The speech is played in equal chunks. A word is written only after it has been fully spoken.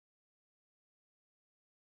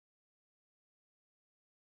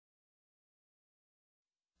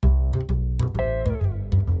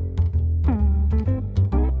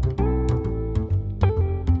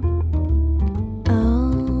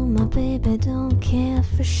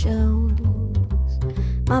for shows.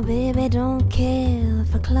 My baby don't care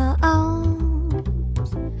for clothes.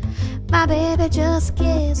 My baby just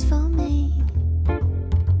cares for me.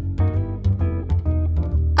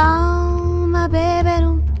 Oh, my baby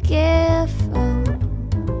don't care for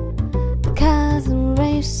the cars and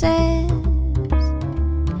races.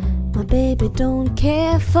 My baby don't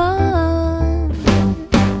care for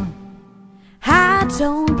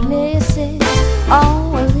high-tone places.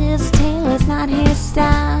 Oh, well, his tail is not his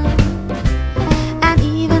style, and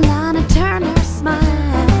even Lana Turner's smile.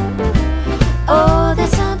 Oh,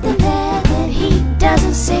 there's something there that he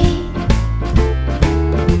doesn't see.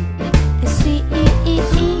 It's sweet,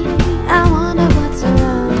 I wonder what's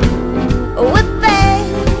wrong with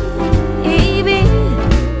baby.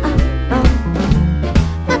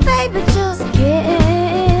 My baby just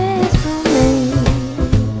cares for me.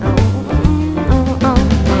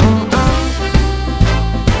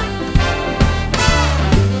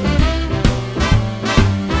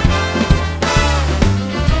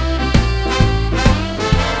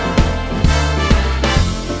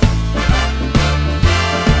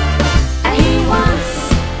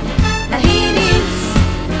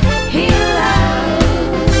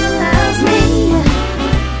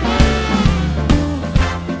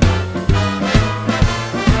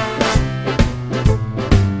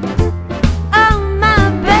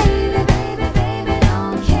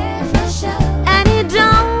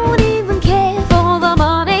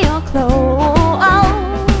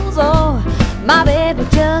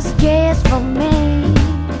 Just cares for me.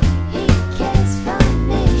 He cares for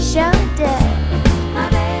me. Sure does. My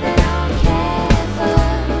baby don't care for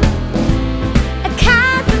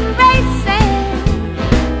cars and races.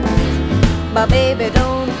 My baby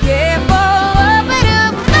don't care for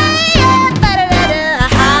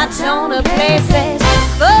high-tone places.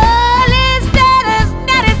 Full is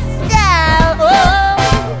not his style.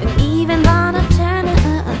 Oh, and even Lana Turner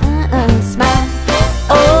smile.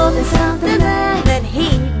 Oh, there's something there that he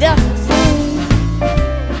doesn't see.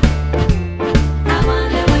 I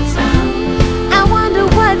wonder what's wrong. I wonder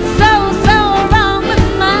what's so wrong with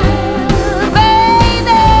my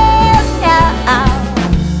baby. Yeah.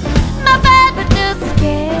 My baby just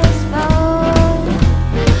cares for,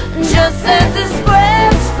 just as his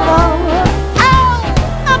squares for. Oh,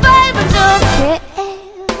 my baby just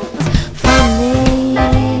cares for me.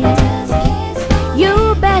 You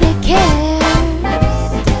better care.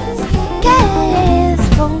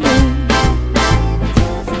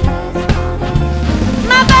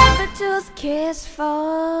 Cares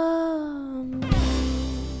for me.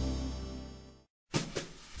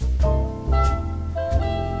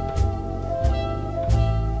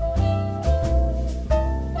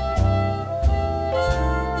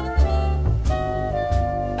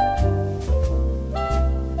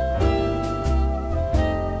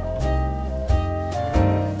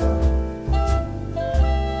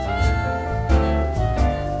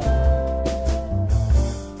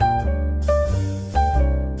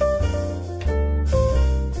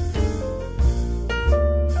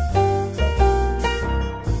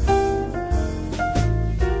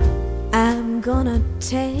 I'm gonna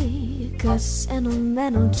take a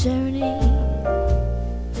sentimental journey,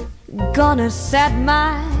 gonna set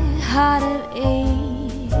my heart at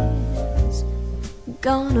ease,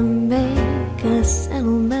 gonna make a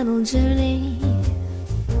sentimental journey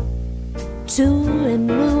to a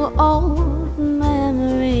new old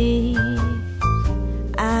memory.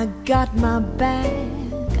 I got my bag,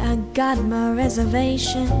 I got my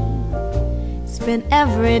reservation, spent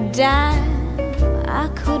every dime I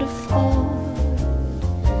could afford.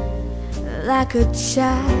 Like a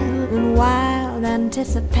child in wild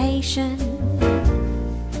anticipation,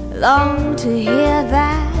 long to hear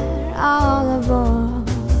that all aboard.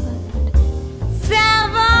 7,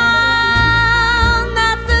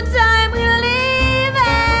 that's the time we leave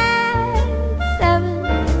at 7.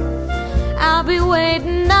 I'll be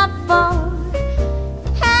waiting up for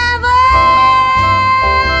heaven,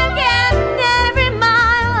 getting every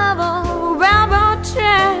mile of a railroad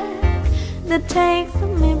track that takes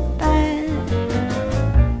me back.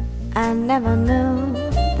 I never knew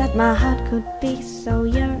that my heart could be so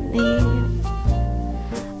yearning.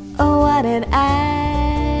 Oh, what did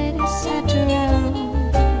I set to road?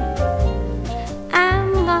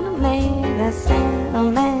 I'm gonna make a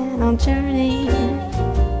sentimental journey,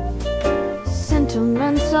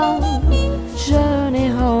 sentimental journey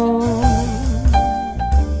home.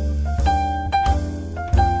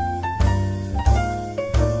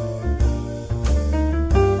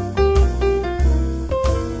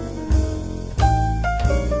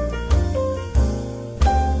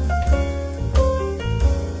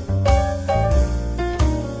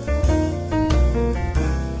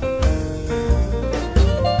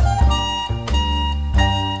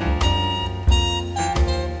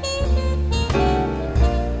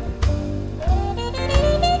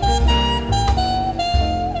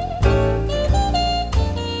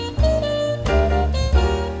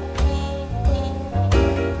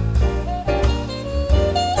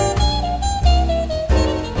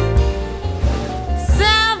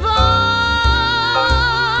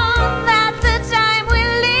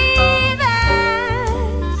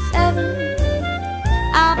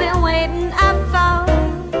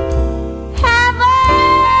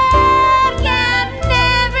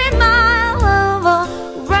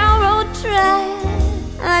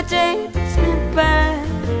 my days went by.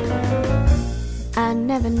 I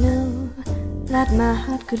never knew that my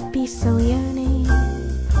heart could be so yearning.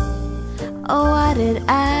 Oh, why did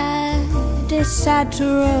I decide to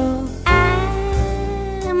roll?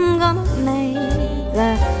 I'm gonna make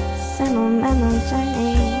the sentimental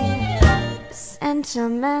journey,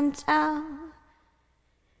 sentimental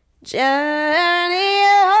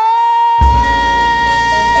journey.